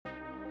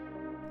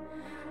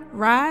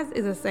Rise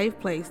is a safe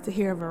place to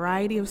hear a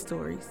variety of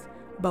stories,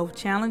 both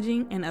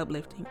challenging and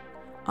uplifting,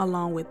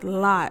 along with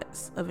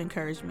lots of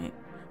encouragement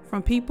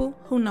from people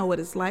who know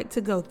what it's like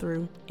to go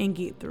through and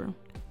get through.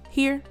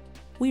 Here,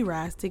 we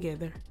rise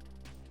together.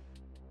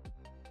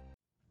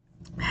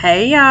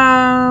 Hey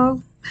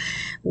y'all,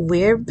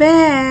 we're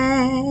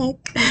back.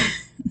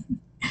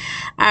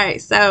 All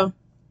right, so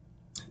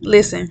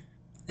listen,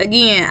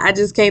 again, I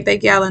just can't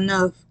thank y'all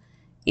enough.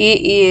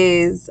 It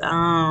is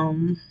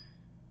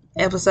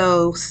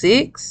episode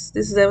 6.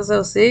 This is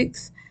episode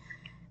 6,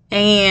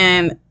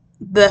 and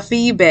the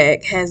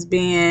feedback has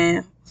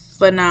been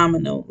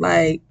phenomenal.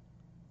 Like,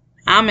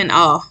 I'm in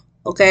awe,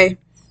 okay?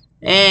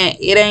 And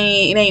it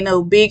ain't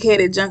no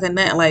big-headed junk or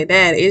nothing like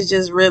that. It's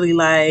just really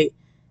like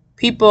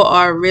people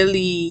are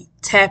really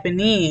tapping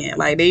in.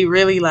 Like, they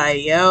really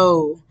like,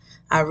 yo,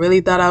 I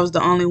really thought I was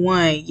the only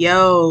one.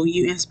 Yo,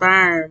 you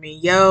inspiring me.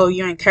 Yo,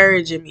 you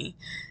encouraging me.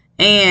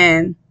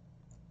 And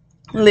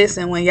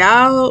listen, when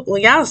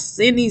y'all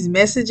send these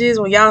messages,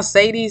 when y'all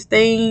say these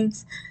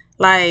things,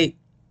 like,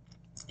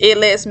 it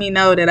lets me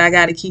know that I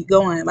got to keep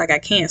going. Like, I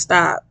can't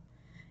stop.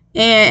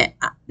 And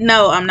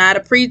no, I'm not a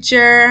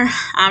preacher.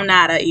 I'm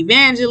not an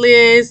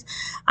evangelist.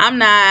 I'm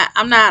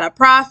not a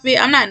prophet.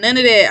 I'm not none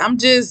of that. I'm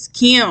just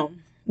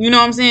Kim. You know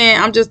what I'm saying?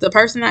 I'm just the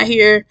person out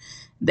here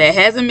that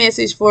has a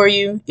message for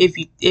you. If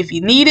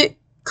you need it,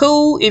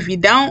 cool. If you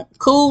don't,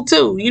 cool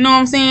too. You know what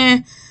I'm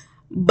saying?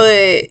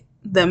 But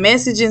the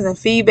messages and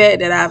feedback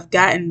that I've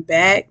gotten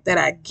back, that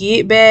I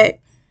get back,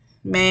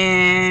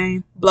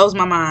 man, blows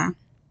my mind.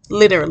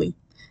 Literally.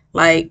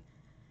 Like,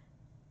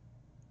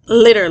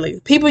 literally.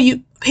 People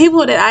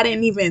that I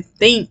didn't even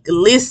think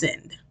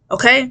listened,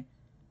 okay?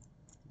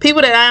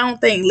 People that I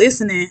don't think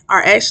listening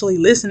are actually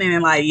listening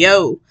and like,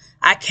 yo,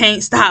 I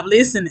can't stop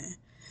listening.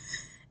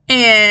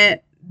 And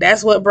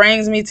that's what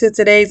brings me to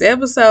today's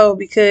episode,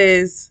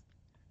 because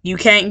you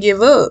can't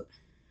give up.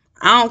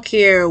 I don't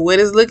care what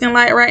it's looking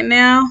like right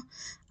now.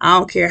 I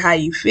don't care how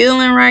you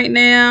feeling right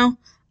now.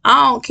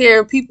 I don't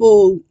care if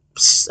people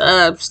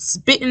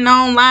spitting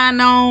on, lying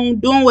on,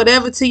 doing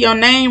whatever to your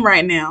name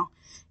right now.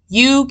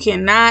 You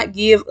cannot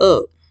give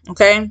up,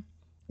 okay?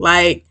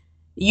 Like,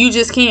 you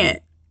just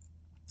can't.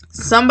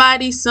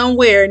 Somebody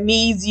somewhere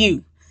needs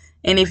you.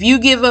 And if you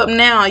give up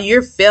now,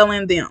 you're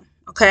failing them,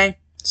 okay?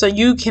 So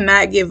you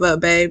cannot give up,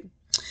 babe.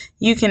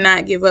 You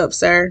cannot give up,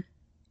 sir.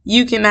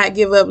 You cannot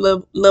give up,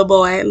 little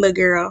boy, little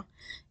girl.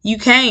 You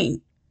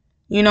can't.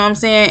 You know what I'm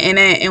saying?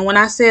 And when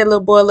I said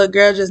little boy, little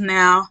girl just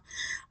now,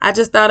 I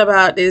just thought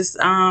about this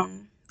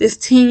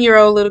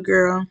 10-year-old little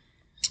girl.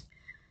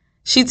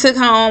 She took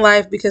her own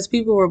life because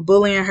people were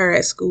bullying her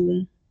at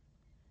school.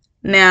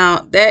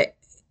 Now, that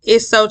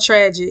is so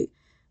tragic.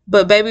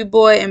 But baby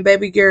boy and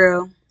baby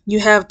girl, you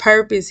have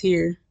purpose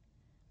here.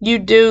 You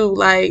do.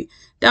 Like,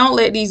 don't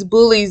let these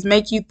bullies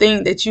make you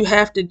think that you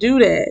have to do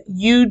that.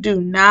 You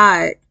do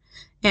not.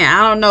 And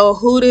I don't know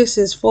who this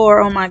is for.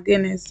 Oh my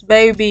goodness.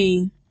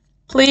 Baby,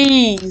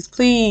 please,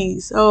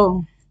 please.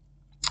 Oh,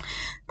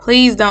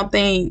 please don't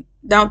think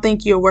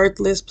you're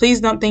worthless. Please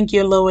don't think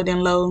you're lower than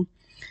low.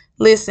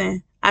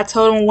 Listen, I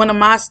told one of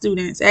my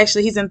students,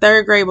 actually he's in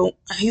 3rd grade, but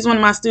he's one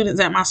of my students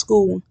at my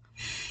school.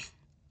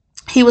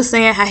 He was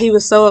saying how he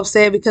was so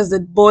upset because the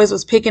boys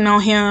was picking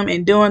on him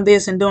and doing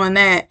this and doing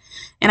that.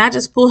 And I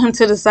just pulled him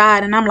to the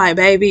side and I'm like,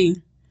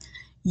 baby,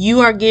 you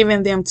are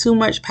giving them too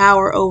much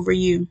power over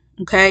you,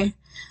 okay?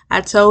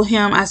 I told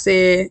him, I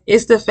said,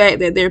 it's the fact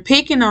that they're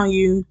picking on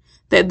you,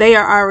 that they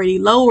are already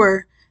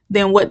lower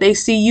than what they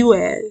see you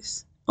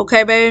as.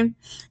 Okay, babe?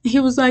 And he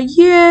was like,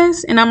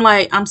 yes. And I'm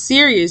like, I'm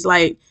serious.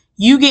 Like,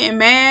 you getting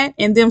mad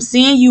and them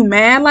seeing you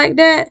mad like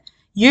that,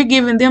 you're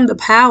giving them the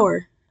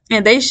power.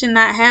 And they should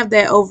not have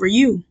that over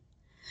you.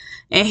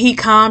 And he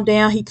calmed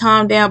down,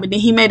 but then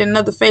he made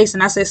another face.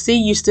 And I said, see,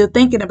 you still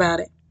thinking about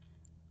it.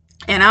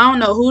 And I don't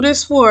know who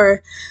this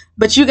for,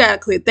 but you got to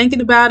quit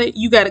thinking about it.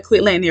 You got to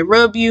quit letting it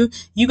rub you.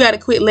 You got to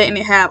quit letting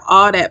it have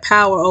all that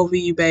power over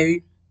you,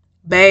 baby.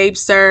 Babe,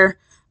 sir,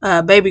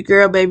 baby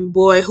girl, baby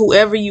boy,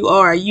 whoever you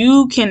are,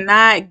 you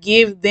cannot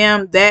give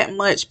them that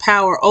much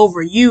power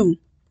over you.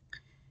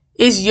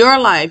 It's your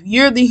life.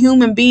 You're the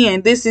human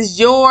being. This is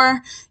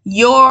your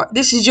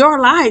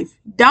life.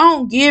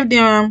 Don't give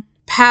them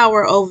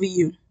power over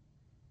you.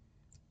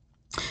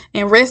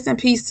 And rest in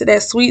peace to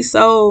that sweet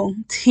soul,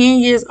 10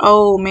 years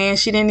old, man.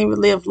 She didn't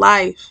even live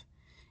life.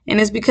 And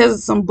it's because of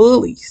some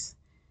bullies.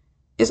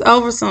 It's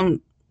over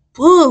some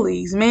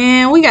bullies,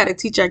 man. We got to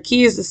teach our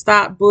kids to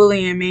stop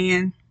bullying,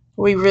 man.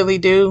 We really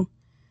do.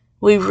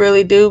 We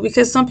really do.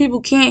 Because some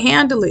people can't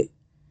handle it.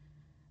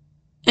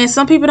 And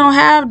some people don't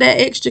have that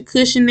extra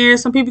cushion there.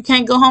 Some people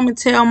can't go home and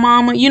tell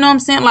mama. You know what I'm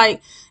saying?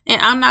 Like,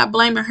 and I'm not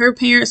blaming her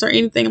parents or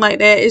anything like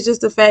that. It's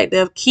just the fact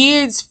that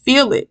kids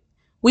feel it.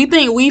 We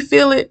think we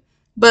feel it.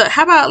 But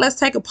how about let's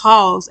take a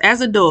pause as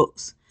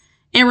adults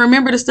and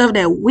remember the stuff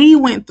that we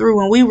went through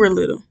when we were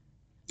little.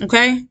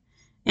 Okay?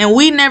 And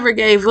we never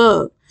gave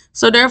up.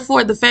 So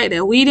therefore, the fact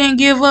that we didn't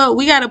give up,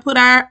 we got to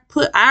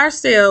put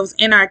ourselves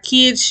in our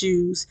kids'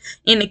 shoes,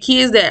 in the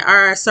kids that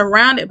are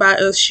surrounded by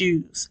us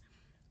shoes.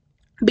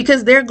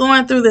 because they're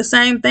going through the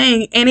same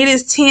thing, and it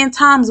is 10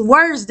 times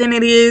worse than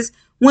it is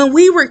when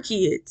we were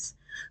kids.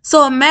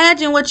 So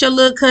imagine what your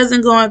little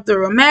cousin going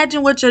through.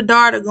 Imagine what your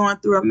daughter going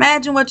through.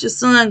 Imagine what your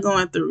son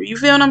going through. You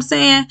feel what I'm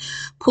saying?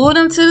 Pull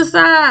them to the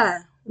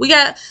side. We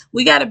got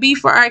to be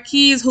for our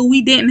kids who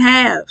we didn't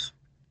have.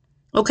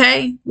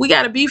 Okay? We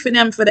got to be for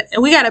them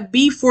we got to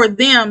be for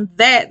them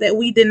that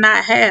we did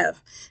not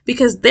have,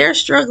 because they're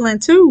struggling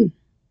too.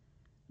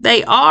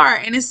 They are,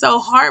 and it's so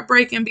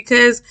heartbreaking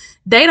because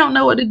they don't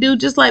know what to do,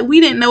 just like we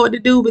didn't know what to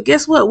do. But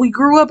guess what? We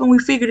grew up and we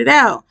figured it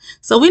out.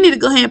 So we need to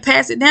go ahead and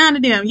pass it down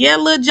to them. Yeah,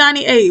 little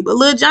Johnny A, but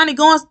little Johnny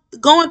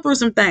going through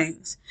some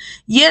things.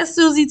 Yes,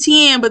 Susie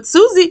 10, but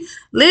Susie,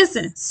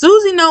 listen,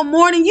 Susie know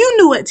more than you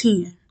knew at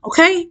 10.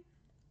 Okay,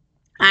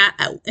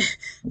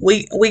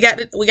 we got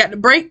to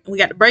break it.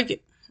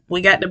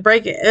 We got to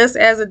break it. Us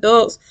as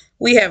adults,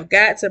 we have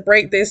got to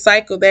break this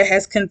cycle that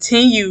has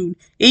continued.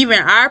 Even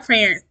our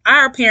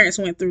parents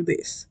went through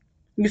this.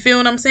 You feel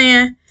what I'm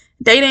saying?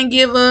 They didn't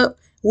give up.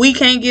 We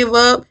can't give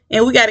up.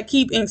 And we got to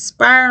keep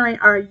inspiring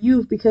our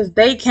youth, because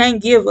they can't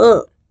give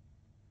up.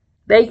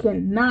 They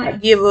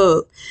cannot give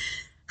up.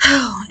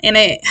 And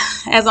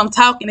as I'm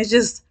talking, it's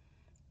just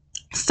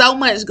so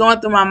much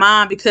going through my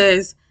mind,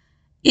 because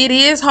it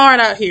is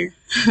hard out here.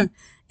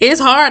 It's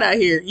hard out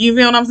here. You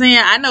feel what I'm saying?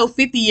 I know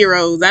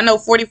 50-year-olds. I know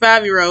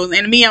 45-year-olds.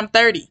 And me, I'm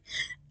 30.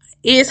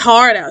 It's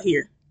hard out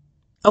here.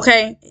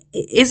 Okay?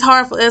 It's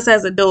hard for us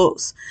as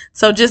adults.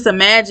 So just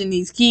imagine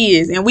these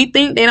kids. And we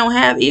think they don't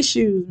have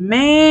issues.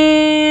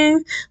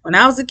 Man, when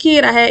I was a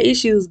kid, I had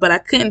issues, but I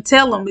couldn't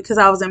tell them because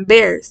I was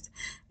embarrassed.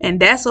 And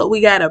that's what we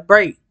got to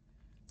break,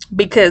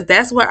 because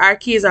that's what our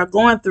kids are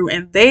going through.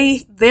 And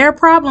their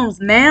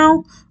problems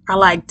now are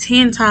like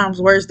 10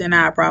 times worse than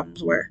our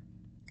problems were.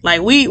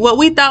 Like what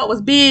we thought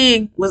was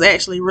big was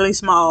actually really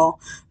small.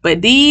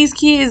 But these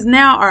kids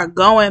now are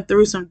going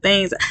through some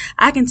things.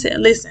 I can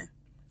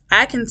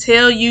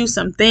tell you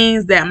some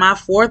things that my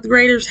 4th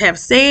graders have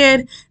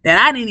said that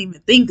I didn't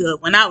even think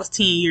of when I was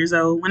 10 years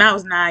old, when I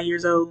was 9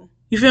 years old.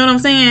 You feel what I'm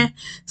saying?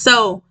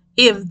 So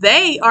if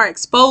they are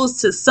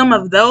exposed to some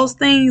of those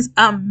things,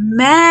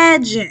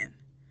 imagine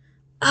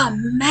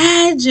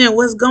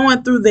what's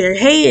going through their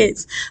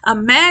heads.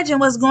 Imagine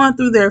what's going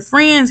through their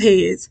friends'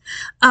 heads.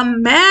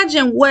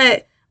 Imagine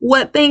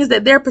what things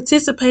that they're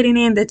participating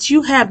in that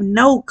you have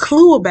no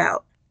clue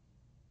about.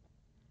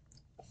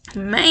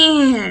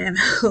 Man,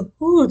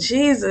 oh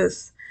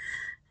Jesus.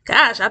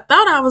 Gosh, I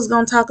thought I was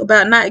going to talk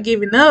about not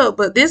giving up,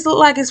 but this look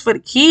like it's for the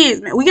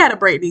kids, man. We got to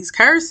break these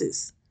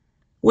curses.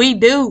 We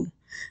do,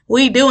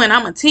 and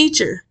I'm a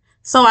teacher.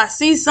 So I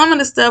see some of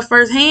the stuff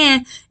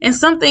firsthand, and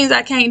some things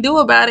I can't do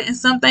about it, and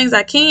some things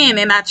I can,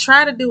 and I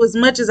try to do as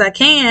much as I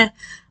can,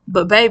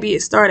 but baby,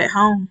 it started at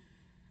home.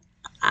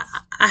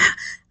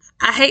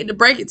 I hate to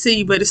break it to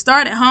you, but it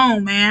started at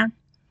home, man.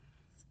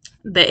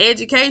 The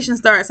education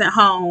starts at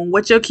home.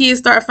 What your kids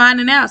start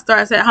finding out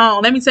starts at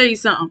home. Let me tell you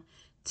something.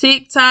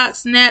 TikTok,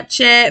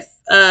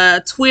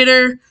 Snapchat,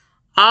 Twitter,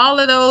 all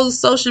of those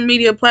social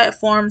media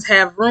platforms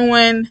have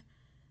ruined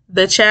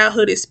the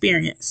childhood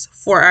experience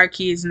for our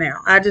kids now.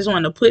 I just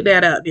want to put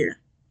that out there.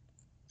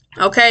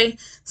 Okay,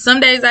 some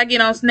days I get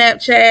on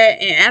Snapchat,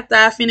 and after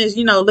I finish,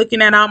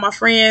 looking at all my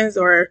friends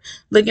or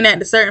looking at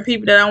the certain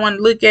people that I want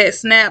to look at,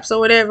 snaps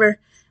or whatever,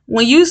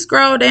 when you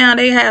scroll down,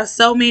 they have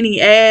so many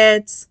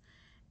ads,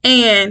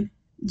 and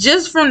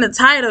just from the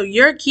title,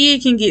 your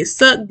kid can get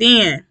sucked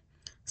in.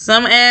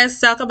 Some ads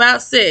talk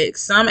about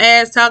sex, some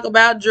ads talk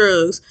about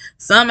drugs,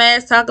 some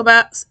ads talk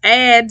about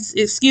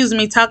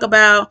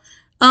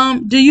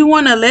do you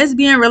want a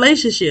lesbian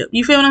relationship?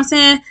 You feel what I'm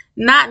saying?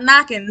 Not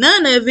knocking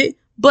none of it,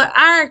 but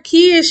our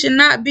kids should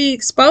not be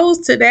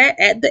exposed to that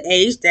at the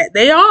age that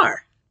they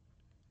are.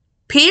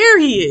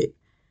 Period.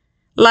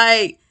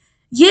 Like,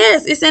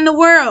 yes, it's in the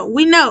world.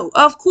 We know,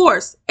 of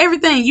course,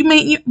 everything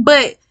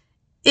but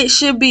it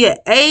should be an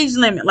age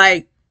limit.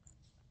 Like,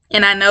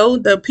 and I know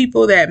the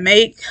people that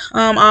make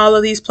all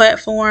of these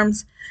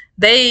platforms,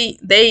 they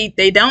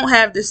don't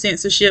have the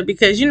censorship,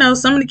 because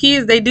some of the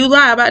kids, they do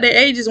lie about their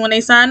ages when they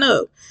sign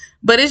up.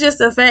 But it's just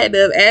a fact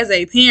of, as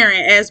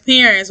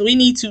parents, we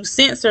need to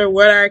censor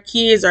what our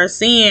kids are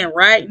seeing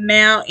right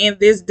now in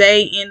this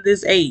day, in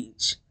this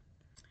age.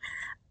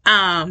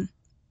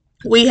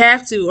 We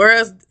have to, or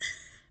else,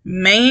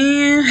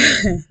 man,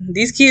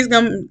 these kids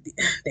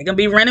they're gonna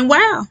be running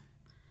wild.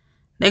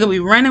 They're gonna be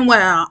running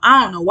wild.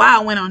 I don't know why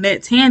I went on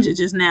that tangent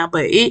just now,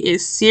 but it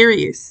is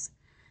serious.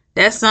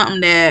 That's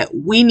something that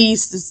we need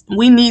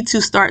to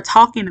start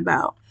talking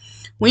about.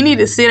 We need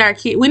to sit our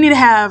kids. We need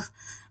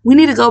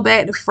to go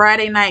back to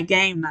Friday night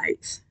game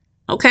nights.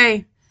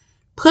 Okay?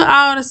 Put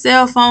all the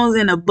cell phones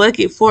in a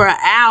bucket for an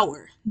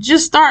hour.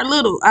 Just start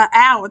little. An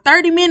hour.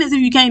 30 minutes if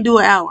you can't do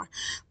an hour.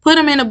 Put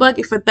them in a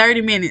bucket for 30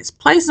 minutes.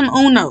 Play some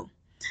Uno.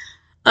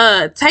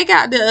 Take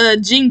out the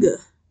Jenga.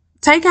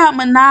 Take out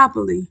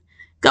Monopoly.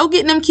 Go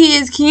get them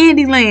kids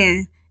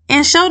Candyland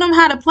and show them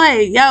how to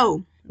play.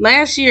 Yo,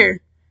 last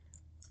year,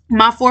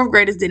 my 4th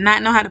graders did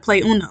not know how to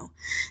play Uno.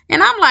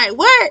 And I'm like,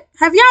 what?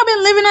 Have y'all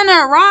been living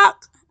under a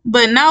rock?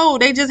 But no,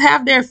 they just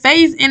have their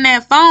face in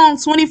that phone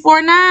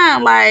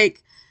 24/9.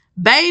 Like,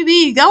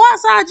 baby, go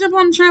outside, jump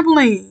on the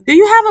trampoline. Do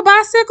you have a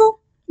bicycle?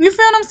 You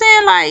feel what I'm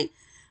saying? Like,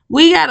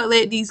 we got to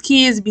let these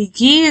kids be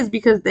kids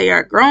because they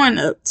are growing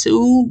up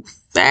too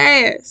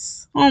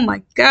fast. Oh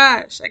my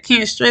gosh. I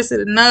can't stress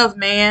it enough,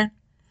 man.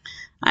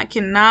 I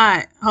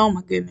cannot. Oh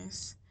my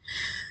goodness.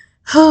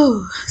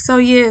 So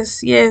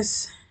yes,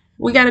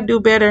 we got to do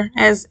better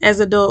as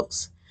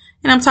adults.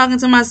 And I'm talking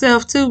to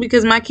myself too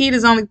because my kid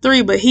is only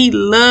 3, but he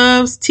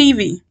loves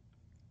TV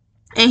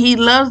and he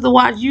loves to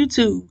watch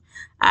YouTube.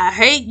 I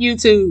hate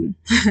YouTube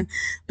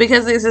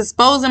because it's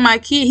exposing my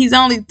kid. He's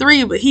only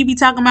 3, but he be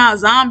talking about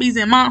zombies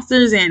and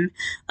monsters and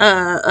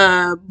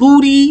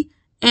booty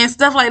and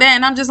stuff like that.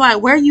 And I'm just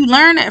like, where you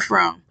learn that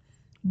from?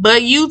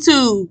 But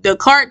YouTube, the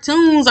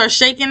cartoons are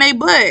shaking their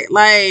butt.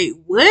 Like,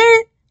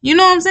 what? You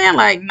know what I'm saying?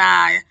 Like,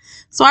 nah.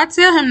 So I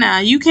tell him now,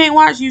 you can't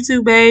watch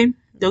YouTube, babe.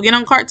 Go get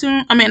on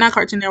not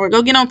Cartoon Network.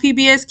 Go get on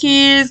PBS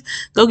Kids.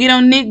 Go get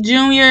on Nick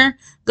Jr.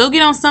 Go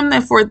get on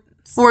something for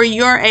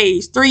your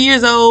age, 3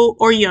 years old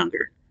or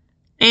younger.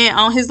 And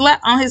on his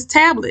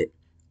tablet,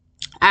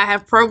 I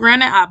have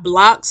programmed it. I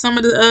blocked some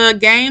of the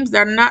games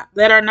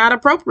that are not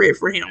appropriate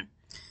for him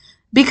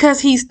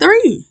because he's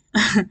 3.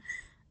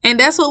 And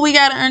that's what we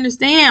got to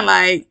understand.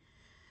 Like,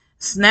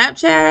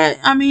 Snapchat,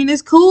 I mean,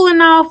 it's cool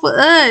and all for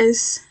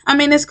us. I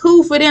mean, it's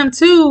cool for them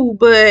too,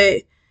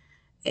 but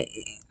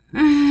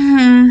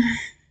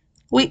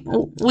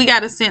we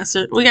got to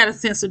censor. We got to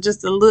censor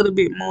just a little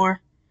bit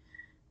more.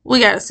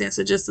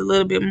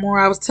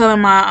 I was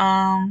telling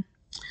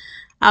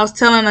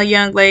a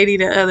young lady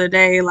the other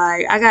day,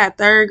 like, I got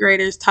 3rd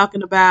graders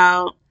talking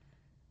about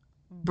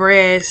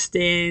breast,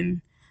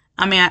 and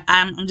I mean,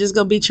 I'm just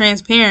gonna be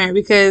transparent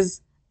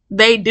because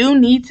they do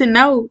need to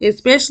know,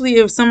 especially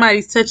if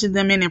somebody's touching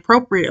them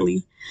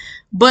inappropriately.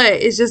 But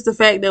it's just the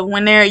fact that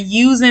when they're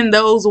using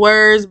those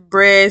words,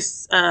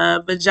 breast,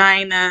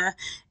 vagina,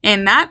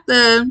 and not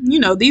the,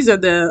 these are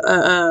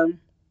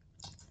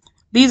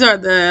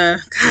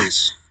the,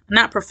 gosh,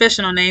 not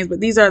professional names,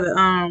 but these are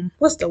the,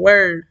 what's the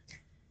word?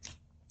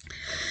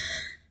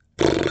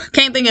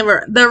 Can't think of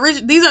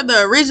it. These are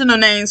the original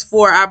names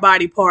for our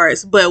body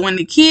parts. But when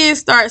the kids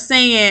start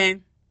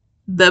saying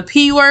the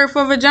P word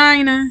for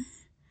vagina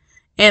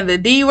and the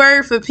D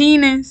word for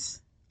penis,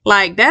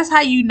 like, that's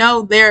how you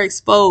know they're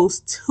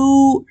exposed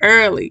too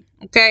early.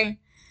 Okay.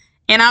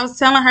 And I was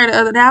telling her the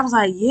other day, I was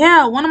like,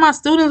 yeah, one of my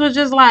students was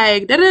just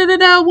like, da da da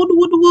da, woo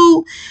woo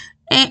woo.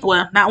 And,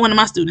 well, not one of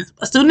my students,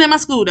 a student at my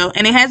school though,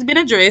 and it has been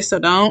addressed. So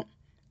don't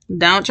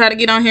try to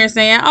get on here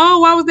saying, oh,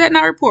 why was that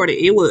not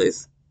reported? It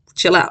was.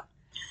 Chill out.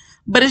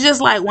 But it's just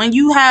like when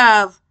you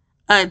have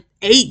a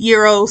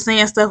 8-year-old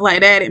saying stuff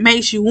like that, it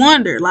makes you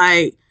wonder,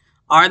 like,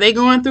 are they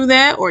going through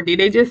that or did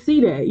they just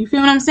see that? You feel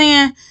what I'm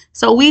saying?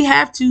 So we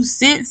have to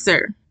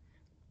censor.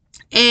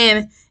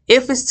 And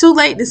if it's too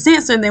late to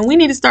censor, then we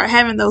need to start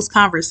having those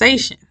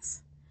conversations.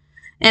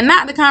 And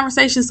not the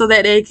conversation so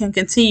that they can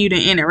continue to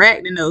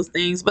interact in those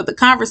things, but the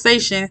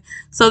conversation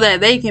so that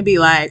they can be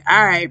like,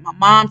 all right, my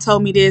mom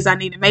told me this. I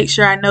need to make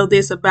sure I know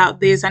this about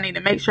this. I need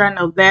to make sure I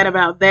know that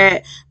about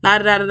that. La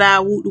da da da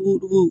da, woo woo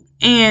woo.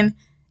 And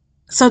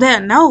so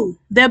they'll know.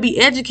 They'll be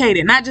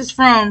educated, not just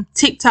from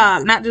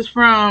TikTok, not just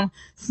from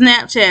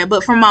Snapchat,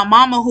 but from my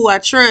mama who I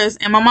trust.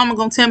 And my mama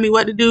gonna tell me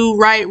what to do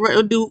right, what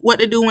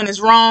to do when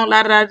it's wrong,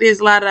 la da da this,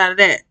 la da da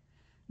that.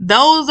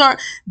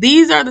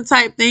 These are the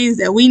type things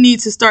that we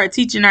need to start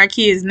teaching our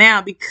kids now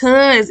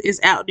because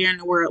it's out there in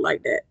the world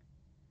like that.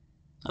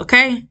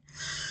 Okay?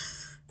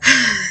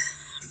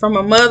 From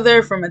a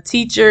mother, from a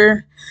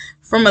teacher,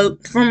 from a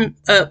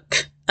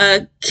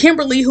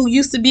Kimberly who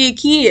used to be a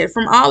kid,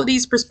 from all of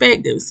these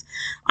perspectives.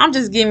 I'm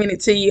just giving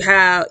it to you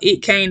how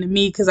it came to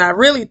me because I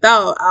really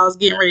thought I was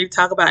getting ready to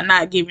talk about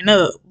not giving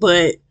up,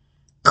 but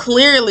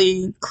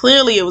clearly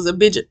it was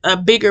a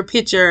bigger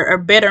picture, a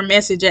better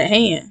message at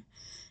hand.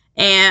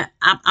 And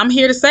I'm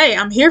here to say,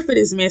 I'm here for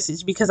this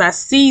message because I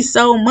see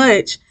so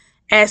much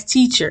as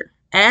teacher,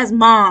 as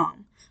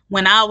mom,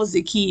 when I was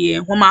a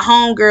kid, when my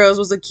homegirls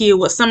was a kid,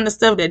 with some of the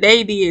stuff that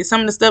they did,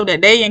 some of the stuff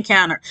that they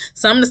encountered,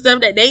 some of the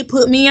stuff that they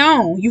put me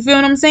on. You feel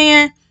what I'm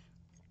saying?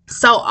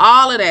 So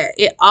all of that,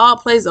 it all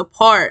plays a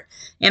part.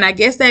 And I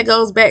guess that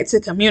goes back to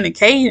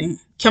communication,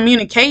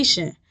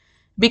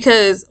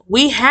 because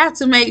we have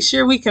to make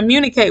sure we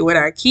communicate with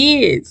our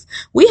kids.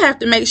 We have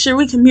to make sure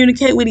we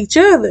communicate with each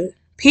other.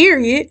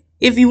 Period.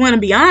 If you want to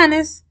be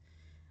honest,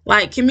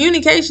 like,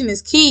 communication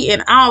is key.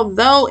 And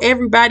although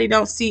everybody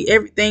don't see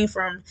everything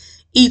from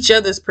each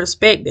other's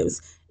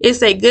perspectives,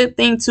 it's a good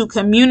thing to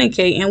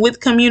communicate. And with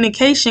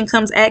communication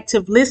comes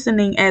active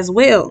listening as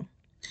well.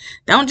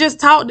 Don't just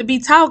talk to be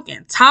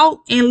talking.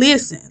 Talk and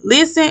listen.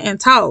 Listen and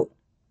talk.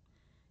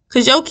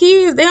 Because your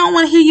kids, they don't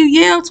want to hear you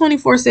yell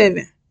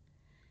 24/7.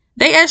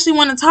 They actually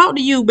want to talk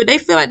to you, but they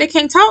feel like they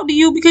can't talk to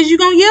you because you're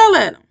going to yell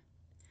at them.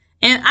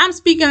 And I'm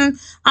speaking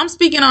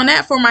on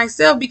that for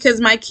myself because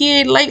my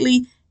kid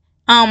lately,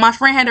 my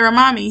friend had to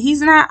remind me,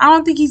 I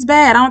don't think he's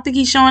bad. I don't think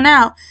he's showing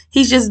out.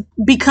 He's just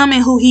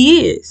becoming who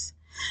he is.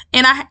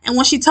 And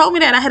when she told me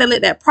that, I had to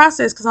let that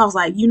process, because I was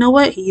like, you know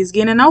what? He is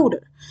getting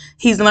older.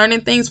 He's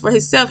learning things for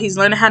himself. He's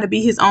learning how to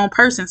be his own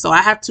person. So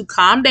I have to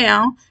calm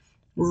down,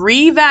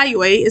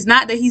 reevaluate. It's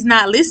not that he's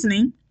not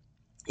listening.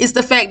 It's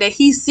the fact that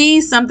he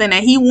sees something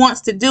that he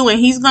wants to do and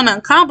he's going to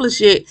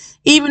accomplish it,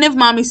 even if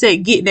mommy say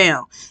get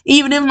down,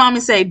 even if mommy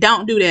say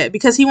don't do that,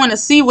 because he want to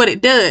see what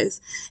it does.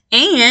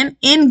 And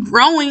in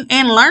growing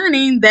and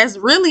learning, that's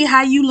really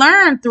how you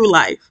learn through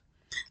life.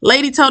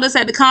 Lady told us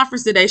at the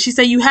conference today, she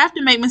said, you have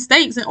to make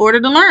mistakes in order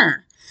to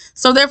learn.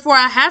 So therefore,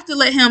 I have to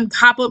let him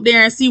hop up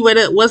there and see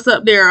what's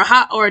up there,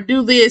 or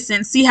do this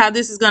and see how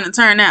this is going to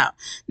turn out.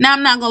 Now,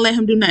 I'm not going to let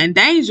him do nothing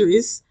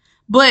dangerous,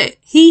 but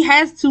he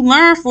has to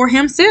learn for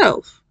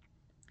himself.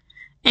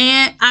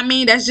 And I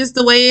mean, that's just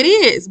the way it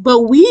is.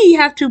 But we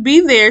have to be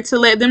there to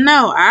let them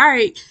know, all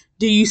right,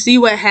 do you see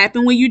what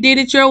happened when you did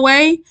it your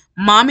way?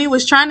 Mommy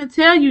was trying to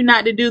tell you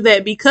not to do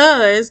that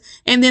because,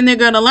 and then they're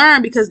going to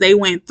learn because they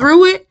went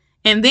through it.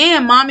 And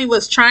then mommy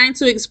was trying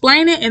to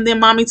explain it. And then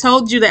mommy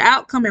told you the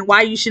outcome and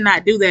why you should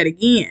not do that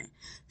again.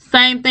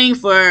 Same thing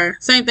for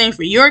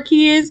your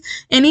kids,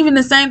 and even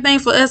the same thing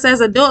for us as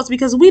adults,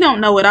 because we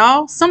don't know it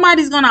all.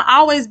 Somebody's going to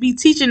always be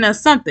teaching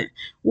us something.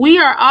 We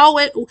are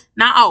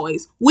not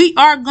always. We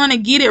are going to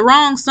get it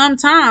wrong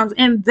sometimes,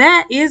 and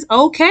that is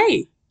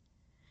okay.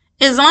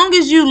 As long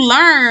as you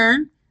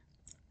learn,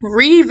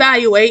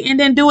 reevaluate, and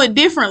then do it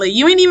differently.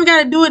 You ain't even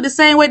got to do it the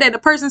same way that the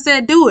person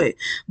said do it,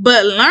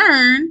 but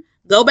learn.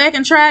 Go back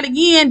and try it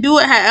again. Do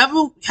it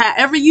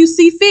however you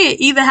see fit.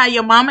 Either how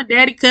your mama,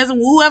 daddy, cousin,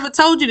 whoever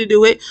told you to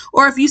do it,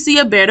 or if you see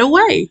a better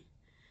way.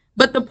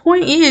 But the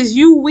point is,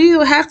 you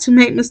will have to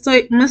make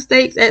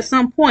mistakes at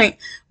some point.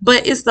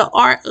 But it's the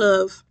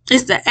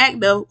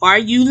act of, are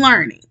you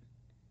learning?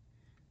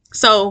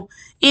 So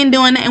in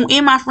doing that, and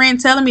in my friend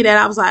telling me that,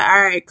 I was like,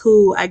 all right,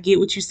 cool. I get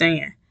what you're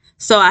saying.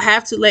 So I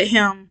have to let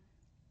him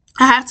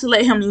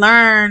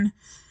learn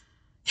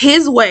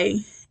his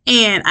way,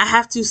 and I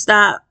have to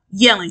stop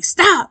yelling,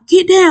 stop,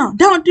 get down,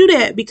 don't do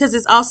that, because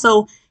it's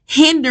also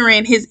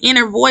hindering his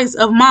inner voice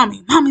of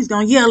mommy. Mommy's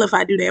gonna yell if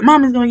I do that.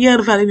 Mommy's gonna yell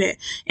if I do that.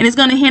 And it's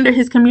gonna hinder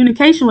his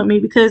communication with me,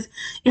 because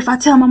if I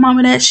tell my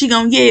mama that, she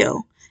gonna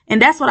yell.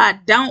 And that's what I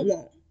don't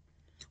want.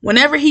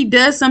 Whenever he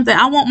does something,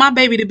 I want my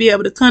baby to be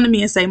able to come to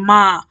me and say,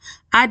 Ma,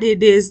 I did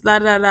this, la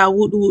la la,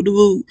 woo woo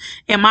woo.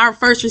 And my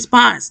first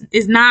response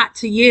is not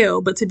to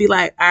yell, but to be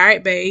like, all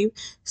right, babe.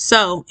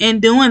 So in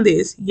doing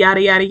this,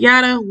 yada yada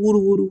yada, woo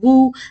woo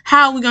woo,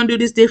 how are we gonna do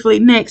this differently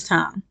next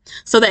time?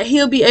 So that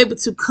he'll be able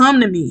to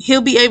come to me.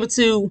 He'll be able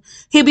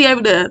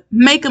to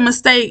make a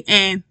mistake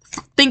and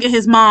think of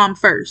his mom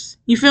first.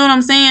 You feel what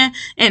I'm saying?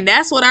 And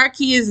that's what our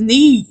kids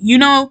need. You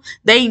know,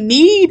 they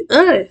need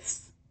us.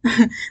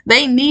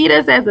 They need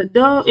us as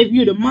adults. If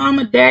you're the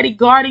mama, daddy,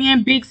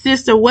 guardian, big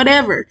sister,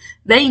 whatever,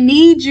 they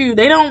need you.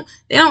 They don't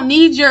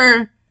need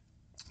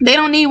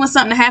when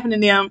something happen to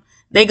them,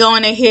 they go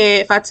in their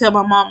head, if I tell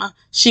my mama,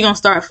 she gonna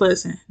start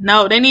fussing.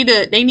 No, they need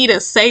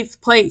a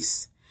safe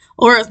place,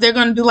 or else they're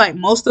gonna do like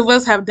most of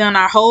us have done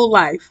our whole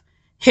life,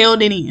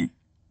 held it in.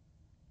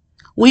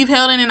 We've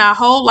held it in our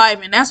whole life,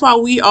 and that's why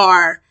we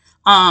are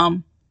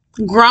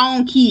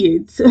grown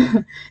kids.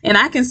 And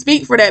I can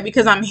speak for that,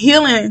 because I'm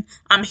healing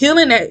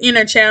that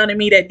inner child in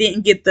me that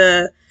didn't get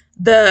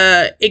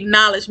the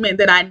acknowledgement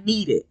that I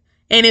needed.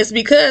 And it's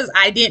because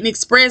I didn't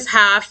express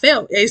how I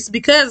felt. It's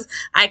because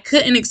I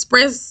couldn't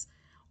express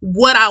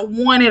what I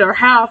wanted, or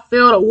how I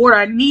felt, or what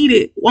I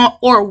needed,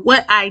 or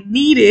what I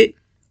needed,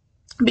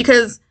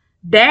 because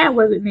dad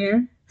wasn't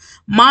there.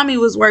 Mommy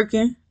was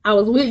working. I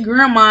was with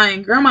grandma,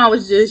 and grandma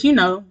was just, doing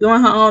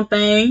her own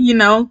thing,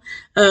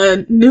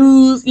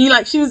 news,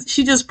 like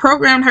she just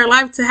programmed her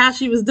life to how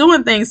she was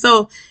doing things.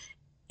 So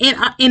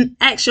in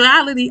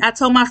actuality, I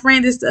told my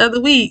friend this the other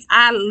week,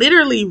 I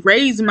literally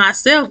raised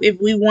myself,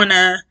 if we want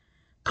to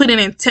put it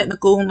in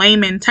technical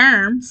layman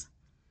terms.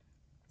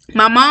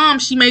 My mom,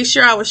 she made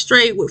sure I was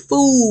straight with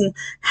food,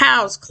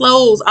 house,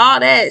 clothes, all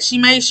that. She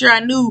made sure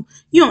I knew,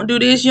 you don't do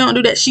this, you don't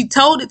do that. She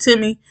told it to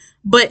me.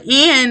 But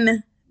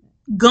in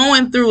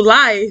going through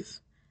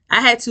life,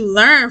 I had to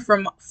learn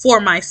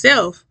for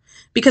myself,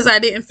 because I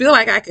didn't feel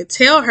like I could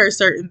tell her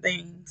certain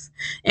things.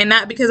 And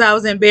not because I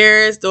was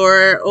embarrassed,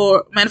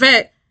 or matter of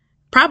fact,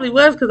 probably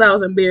was because I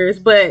was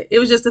embarrassed, but it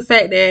was just the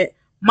fact that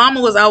mama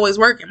was always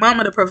working.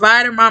 Mama the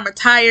provider, mama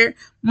tired,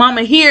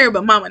 mama here,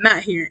 but mama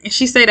not here. And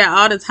she say that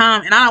all the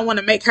time, and I don't want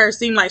to make her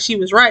seem like she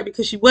was right,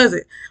 because she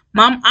wasn't.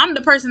 Mom, I'm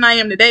the person I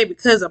am today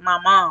because of my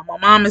mom. My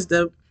mom is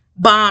the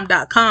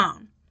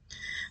bomb.com.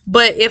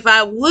 But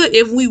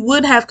if we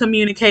would have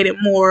communicated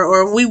more,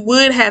 or if we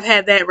would have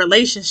had that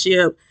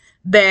relationship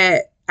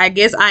that I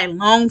guess I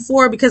longed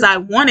for, because I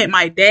wanted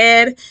my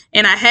dad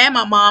and I had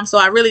my mom, so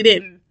I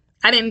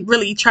didn't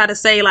really try to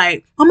say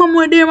like, my mom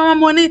wasn't there, my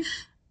mom wasn't there.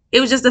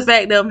 It was just the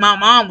fact that my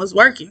mom was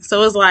working.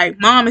 So it's like,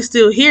 mom is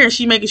still here and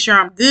she making sure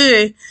I'm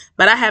good,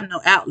 but I have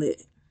no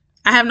outlet.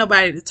 I have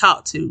nobody to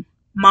talk to.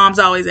 Mom's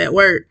always at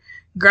work.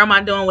 Grandma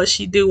doing what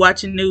she do,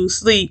 watching news,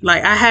 sleep.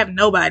 Like, I have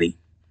nobody.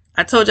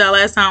 I told y'all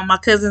last time my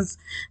cousins,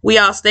 we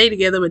all stayed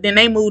together, but then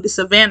they moved to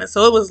Savannah.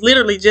 So it was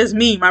literally just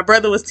me. My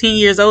brother was 10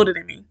 years older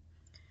than me.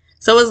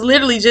 So it was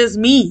literally just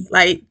me.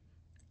 Like,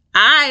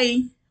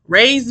 I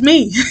raised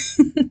me.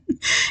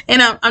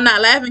 And I'm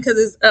not laughing because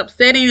it's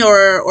upsetting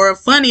or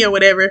funny or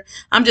whatever.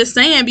 I'm just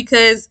saying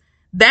because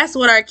that's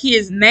what our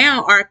kids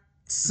now are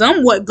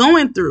somewhat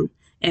going through.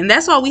 And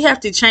that's why we have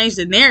to change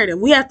the narrative.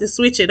 We have to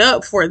switch it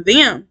up for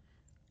them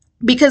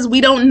because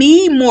we don't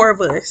need more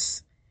of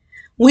us.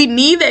 We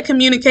need that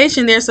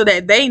communication there so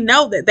that they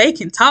know that they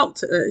can talk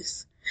to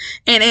us.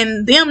 And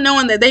in them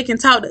knowing that they can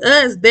talk to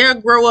us,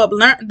 they'll grow up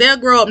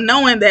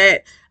knowing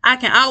that I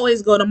can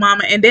always go to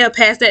mama, and they'll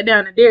pass that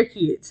down to their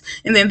kids.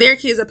 And then their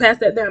kids will pass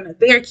that down to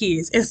their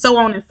kids, and so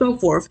on and so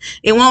forth.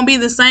 It won't be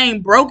the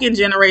same broken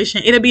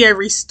generation. It'll be a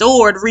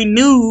restored,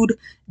 renewed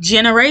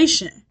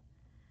generation.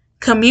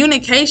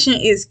 Communication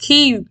is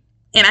key,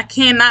 and I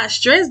cannot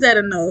stress that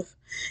enough.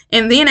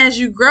 And then as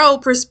you grow,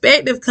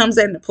 perspective comes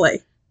into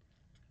play.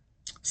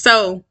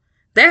 So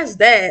that's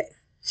that.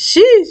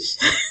 Sheesh.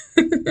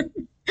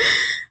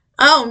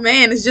 Oh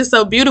man, it's just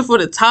so beautiful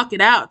to talk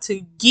it out, to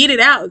get it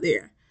out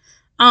there.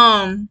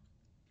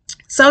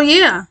 So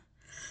yeah,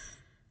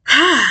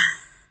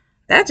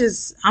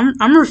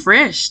 I'm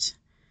refreshed.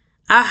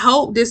 I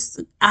hope this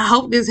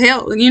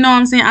helps. You know what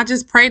I'm saying? I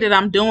just pray that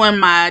I'm doing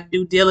my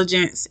due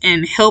diligence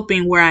and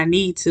helping where I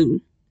need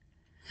to.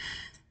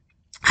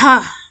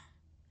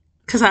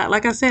 Cause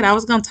like I said, I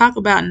was going to talk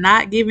about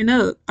not giving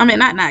up. I mean,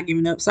 not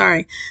giving up.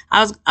 Sorry.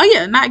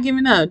 Not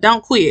giving up.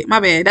 Don't quit. My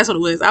bad. That's what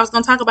it was. I was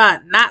going to talk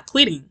about not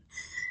quitting,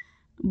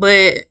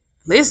 but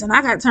listen,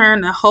 I got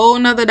turned a whole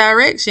nother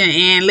direction,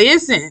 and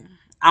listen,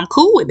 I'm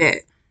cool with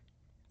that.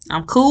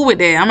 I'm going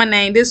to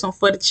name this one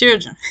For the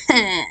Children.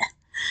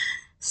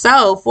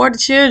 So, for the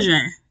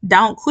children,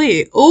 don't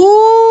quit.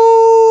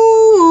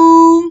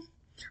 Ooh,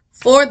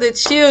 for the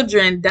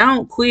children,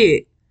 don't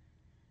quit.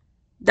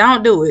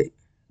 Don't do it.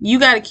 You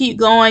got to keep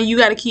going. You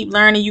got to keep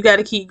learning. You got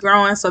to keep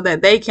growing so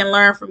that they can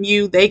learn from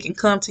you. They can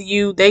come to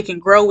you. They can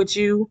grow with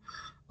you.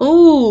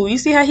 Ooh, you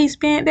see how he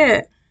spent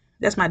that?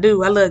 That's my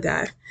dude. I love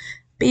God.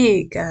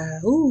 Big guy.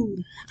 Ooh.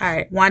 All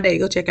right. One day,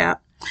 go check out.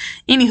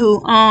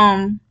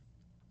 Anywho,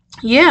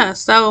 yeah.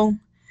 So,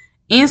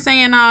 in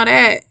saying all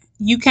that,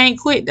 you can't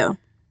quit though.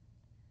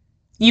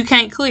 You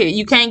can't quit.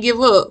 You can't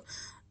give up.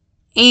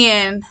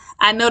 And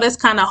I know that's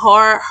kind of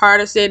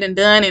harder said than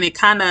done, and it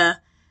kind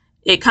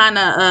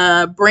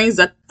of brings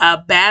a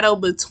battle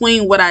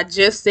between what I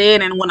just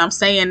said and what I'm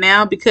saying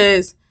now,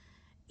 because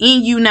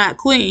in you not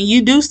quitting,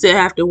 you do still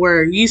have to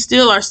work. You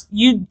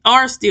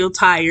are still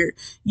tired.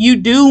 You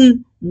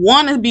do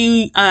want to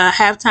be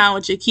have time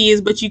with your kids,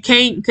 but you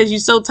can't because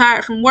you're so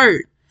tired from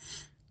work.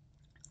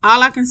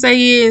 All I can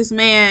say is,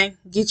 man,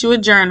 get you a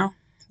journal,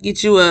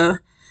 get you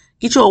a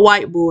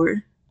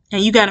whiteboard,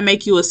 and you got to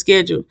make you a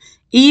schedule,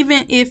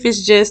 even if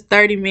it's just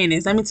 30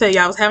 minutes. Let me tell you,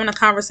 I was having a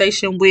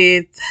conversation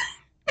with,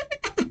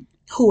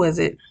 who was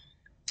it?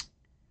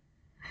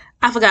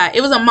 I forgot. It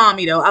was a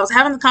mommy though. I was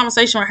having a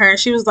conversation with her, and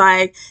she was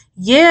like,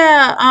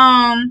 yeah,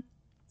 I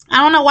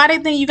don't know why they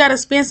think you got to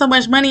spend so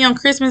much money on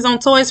Christmas on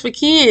toys for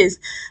kids,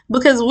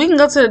 because we can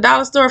go to the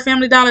dollar store,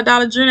 Family Dollar,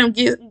 Dollar General, and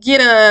get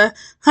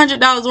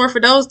 $100 worth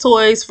of those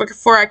toys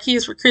for our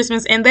kids for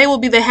Christmas, and they will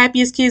be the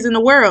happiest kids in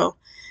the world.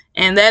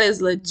 And that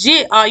is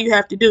legit all you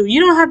have to do. You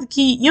don't have to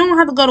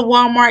go to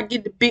Walmart,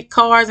 get the big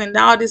cars and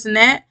all this and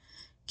that.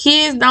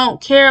 Kids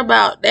don't care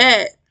about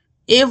that,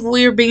 if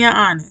we're being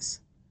honest.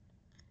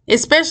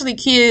 Especially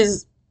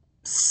kids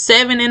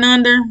 7 and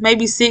under,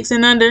 maybe 6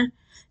 and under.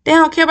 They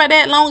don't care about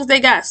that as long as they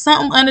got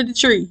something under the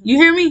tree. You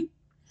hear me?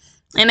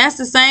 And that's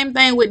the same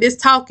thing with this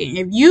talking.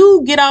 If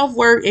you get off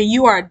work and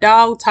you are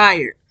dog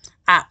tired,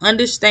 I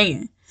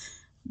understand.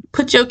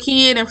 Put your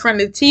kid in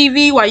front of the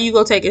TV while you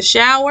go take a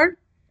shower.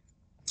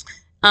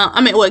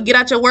 Get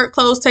out your work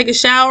clothes, take a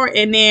shower,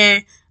 and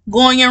then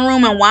go in your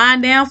room and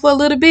wind down for a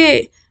little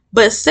bit.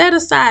 But set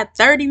aside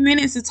 30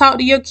 minutes to talk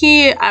to your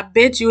kid. I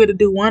bet you it'll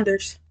do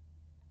wonders.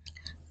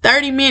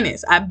 30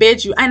 minutes, I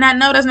bet you. And I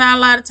know that's not a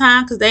lot of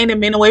time because they ain't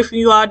been away from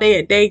you all day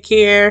at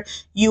daycare.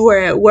 You were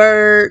at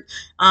work.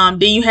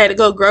 Then you had to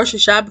go grocery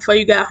shop before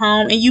you got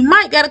home. And you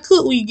might got to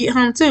cook when you get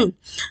home too.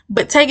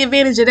 But take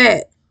advantage of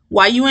that.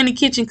 While you in the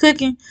kitchen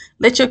cooking,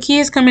 let your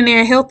kids come in there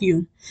and help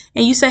you.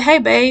 And you say, hey,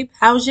 babe,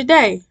 how was your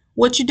day?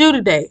 What you do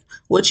today?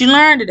 What you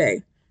learned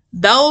today?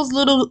 Those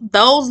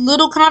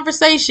little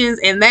conversations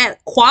and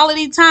that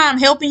quality time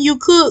helping you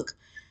cook,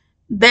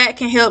 that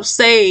can help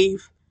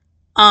save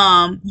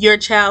your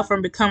child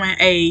from becoming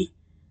a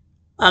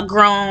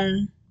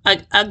grown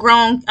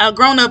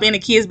up in a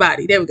kid's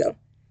body. There we go.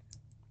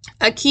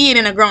 A kid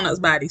in a grown up's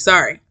body.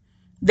 Sorry.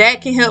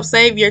 That can help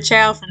save your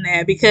child from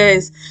that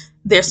because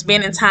they're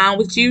spending time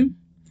with you.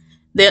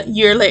 That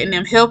you're letting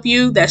them help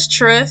you. That's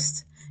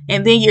trust.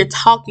 And then you're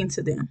talking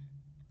to them.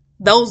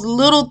 Those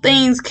little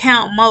things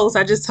count most.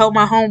 I just told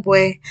my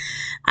homeboy,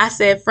 I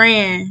said,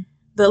 friend,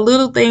 the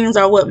little things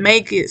are what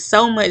make it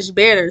so much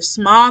better.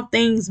 Small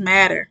things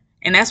matter.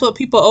 And that's what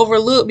people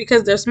overlook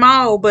because they're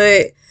small.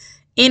 But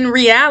in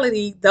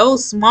reality,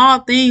 those small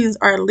things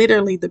are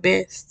literally the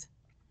best.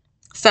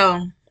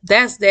 So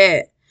that's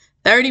that.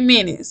 30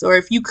 minutes, or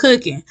if you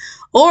cooking,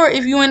 or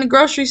if you in the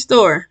grocery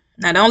store.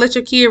 Now, don't let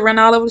your kid run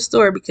all over the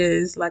store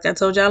because, like I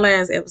told y'all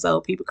last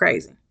episode, people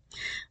crazy.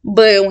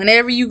 But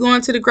whenever you go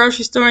into the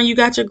grocery store and you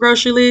got your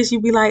grocery list, you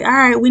be like, all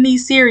right, we need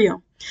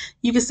cereal.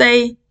 You can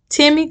say,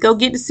 Timmy, go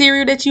get the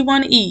cereal that you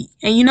want to eat.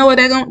 And you know what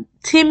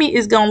Timmy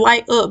is going to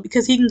light up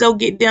because he can go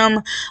get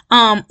them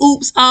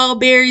Oops All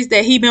Berries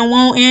that he been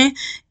wanting.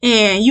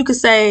 And you can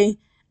say,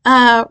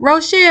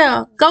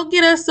 Rochelle, go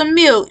get us some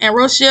milk. And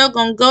Rochelle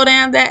gonna go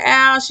down that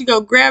aisle. She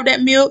gonna grab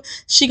that milk.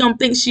 She gonna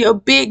think she a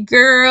big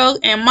girl.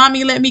 And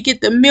mommy, let me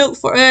get the milk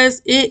for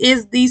us. It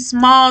is these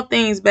small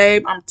things,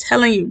 babe. I'm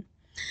telling you.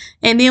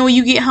 And then when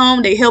you get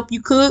home, they help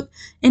you cook.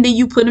 And then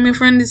you put them in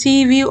front of the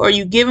TV, or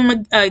you give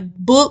them a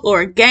book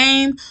or a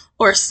game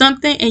or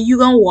something. And you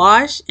gonna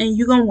wash and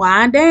you gonna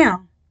wind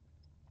down.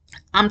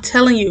 I'm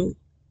telling you,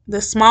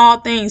 the small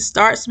things,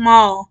 start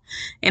small.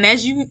 And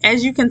as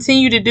you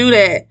continue to do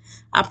that,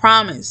 I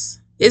promise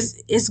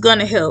it's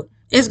gonna help.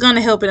 It's gonna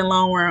help in the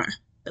long run.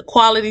 The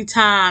quality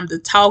time, the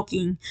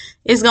talking,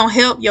 it's gonna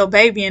help your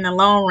baby in the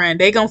long run.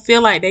 They gonna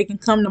feel like they can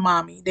come to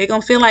mommy. They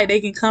gonna feel like they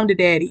can come to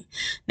daddy.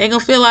 They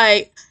gonna feel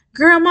like,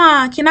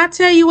 Grandma, can I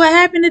tell you what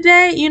happened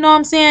today? You know what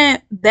I'm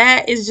saying?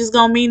 That is just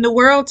gonna mean the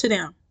world to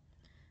them,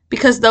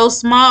 because those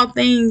small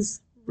things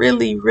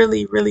really,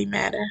 really, really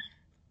matter.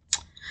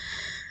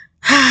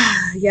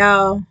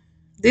 Y'all,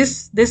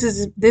 this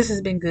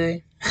has been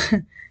good.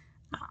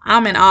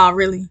 I'm in awe,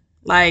 really.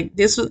 Like,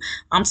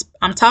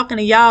 I'm talking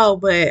to y'all,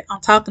 but I'm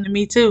talking to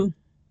me too.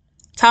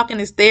 Talking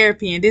is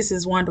therapy, and this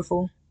is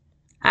wonderful.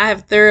 I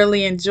have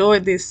thoroughly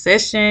enjoyed this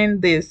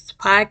session, this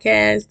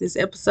podcast, this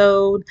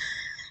episode,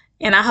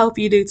 and I hope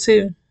you do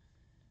too.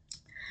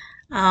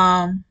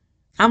 I'm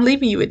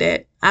leaving you with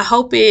that. I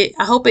hope it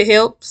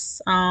helps.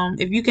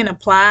 If you can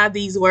apply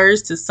these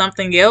words to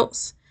something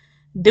else,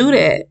 do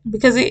that,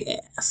 because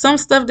some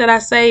stuff that I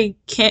say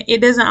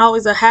it doesn't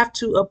always have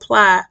to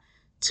apply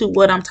to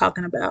what I'm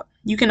talking about.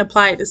 You can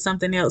apply it to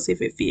something else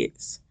if it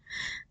fits.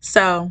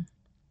 So,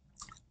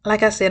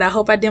 like I said, I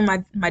hope I did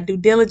my due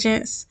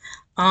diligence.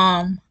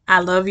 I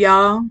love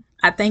y'all.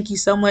 I thank you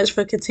so much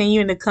for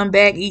continuing to come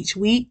back each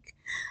week.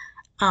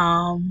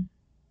 Again,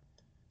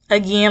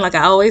 like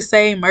I always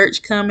say,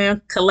 merch coming,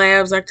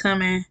 collabs are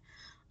coming,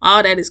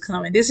 all that is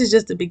coming. This is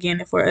just the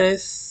beginning for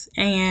us,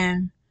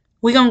 and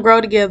we're going to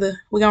grow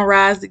together. We're going to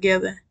rise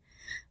together.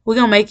 We're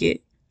going to make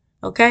it.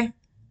 Okay?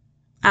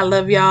 I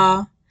love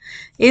y'all.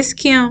 It's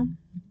Kim,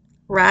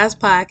 Rise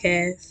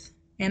Podcast,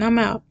 and I'm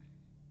out.